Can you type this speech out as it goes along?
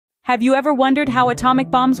Have you ever wondered how atomic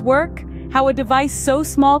bombs work? How a device so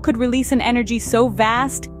small could release an energy so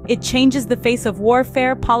vast, it changes the face of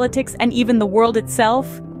warfare, politics, and even the world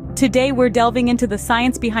itself? Today we're delving into the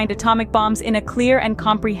science behind atomic bombs in a clear and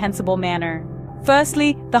comprehensible manner.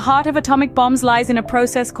 Firstly, the heart of atomic bombs lies in a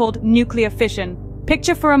process called nuclear fission.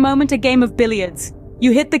 Picture for a moment a game of billiards.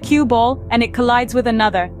 You hit the cue ball, and it collides with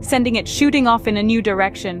another, sending it shooting off in a new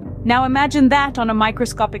direction. Now imagine that on a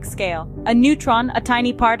microscopic scale. A neutron, a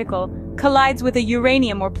tiny particle, collides with a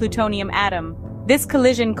uranium or plutonium atom. This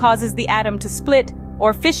collision causes the atom to split,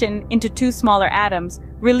 or fission, into two smaller atoms,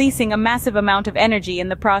 releasing a massive amount of energy in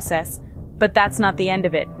the process. But that's not the end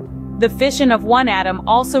of it. The fission of one atom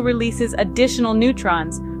also releases additional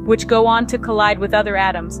neutrons, which go on to collide with other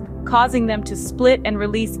atoms, causing them to split and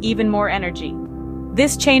release even more energy.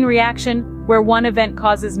 This chain reaction, where one event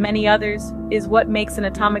causes many others, is what makes an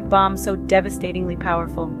atomic bomb so devastatingly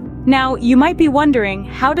powerful. Now, you might be wondering,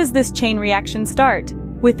 how does this chain reaction start?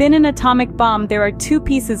 Within an atomic bomb, there are two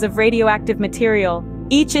pieces of radioactive material,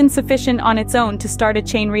 each insufficient on its own to start a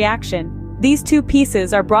chain reaction. These two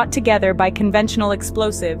pieces are brought together by conventional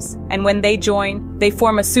explosives, and when they join, they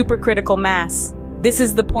form a supercritical mass. This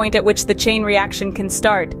is the point at which the chain reaction can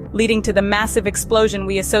start, leading to the massive explosion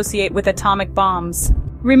we associate with atomic bombs.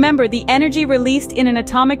 Remember, the energy released in an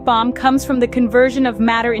atomic bomb comes from the conversion of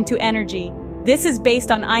matter into energy. This is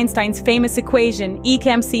based on Einstein's famous equation, E =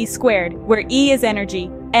 mc squared, where E is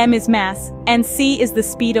energy, m is mass, and c is the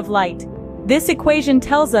speed of light. This equation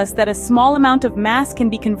tells us that a small amount of mass can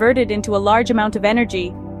be converted into a large amount of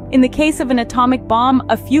energy. In the case of an atomic bomb,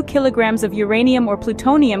 a few kilograms of uranium or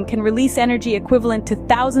plutonium can release energy equivalent to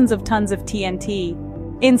thousands of tons of TNT.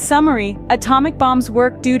 In summary, atomic bombs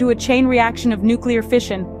work due to a chain reaction of nuclear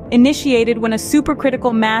fission, initiated when a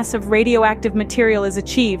supercritical mass of radioactive material is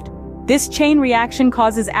achieved. This chain reaction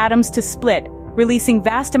causes atoms to split, releasing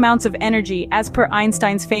vast amounts of energy as per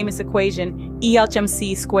Einstein's famous equation, E =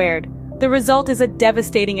 mc squared. The result is a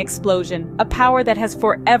devastating explosion, a power that has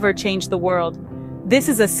forever changed the world. This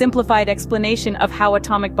is a simplified explanation of how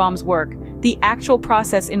atomic bombs work. The actual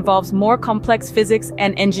process involves more complex physics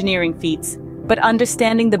and engineering feats. But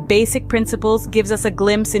understanding the basic principles gives us a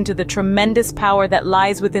glimpse into the tremendous power that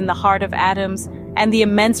lies within the heart of atoms and the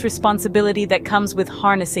immense responsibility that comes with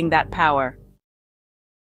harnessing that power.